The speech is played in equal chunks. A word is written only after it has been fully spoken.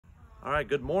All right,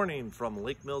 good morning from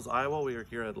Lake Mills, Iowa. We are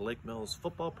here at Lake Mills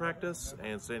football practice,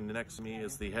 and standing next to me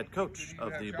is the head coach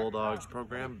of the Bulldogs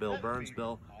program, Bill Byrnes.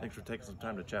 Bill, thanks for taking some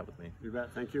time to chat with me. You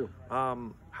bet, thank you.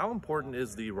 How important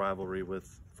is the rivalry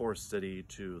with Forest City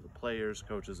to the players,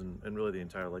 coaches, and really the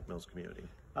entire Lake Mills community?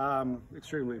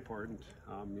 Extremely important.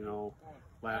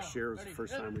 Last year was the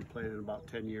first time we played in about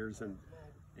 10 years, and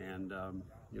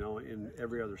in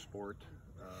every other sport,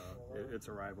 it's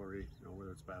a rivalry.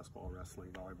 Whether it's basketball, wrestling,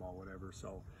 volleyball, whatever.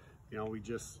 So, we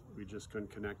just couldn't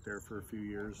connect there for a few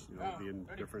years. Being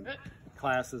different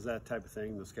classes, that type of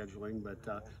thing, the scheduling.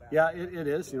 But yeah, it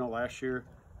is. Last year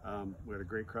we had a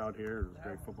great crowd here. It was a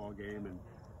great football game, and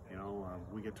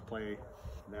we get to play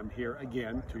them here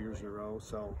again 2 years in a row.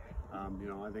 So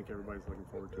I think everybody's looking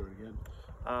forward to it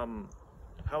again.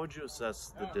 How would you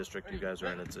assess the district you guys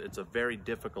are in? It's a very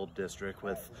difficult district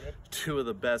with two of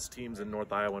the best teams in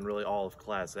North Iowa and really all of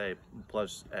Class A,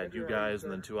 plus add you guys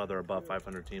and then two other above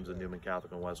 500 teams in Newman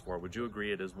Catholic and West Fork. Would you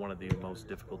agree it is one of the most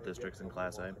difficult districts in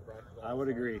Class A? I would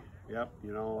agree. Yep.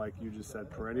 Like you just said,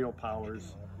 perennial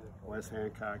powers, West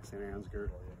Hancock, St.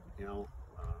 Ansgar.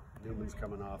 Newman's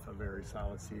coming off a very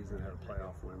solid season, had a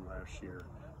playoff win last year.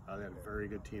 They had a very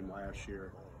good team last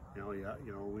year.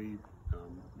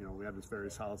 We had this very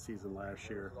solid season last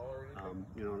year.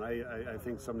 And I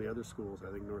think some of the other schools,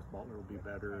 I think North Baltimore will be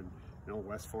better, and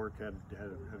West Fork had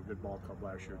a good ball club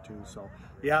last year too. So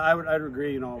yeah, I'd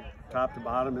agree. Top to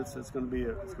bottom, it's going to be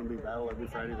a battle every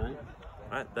Friday night.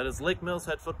 All right, that is Lake Mills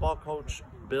head football coach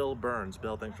Bill Byrnes.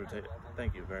 Bill, thank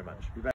you very much. You bet.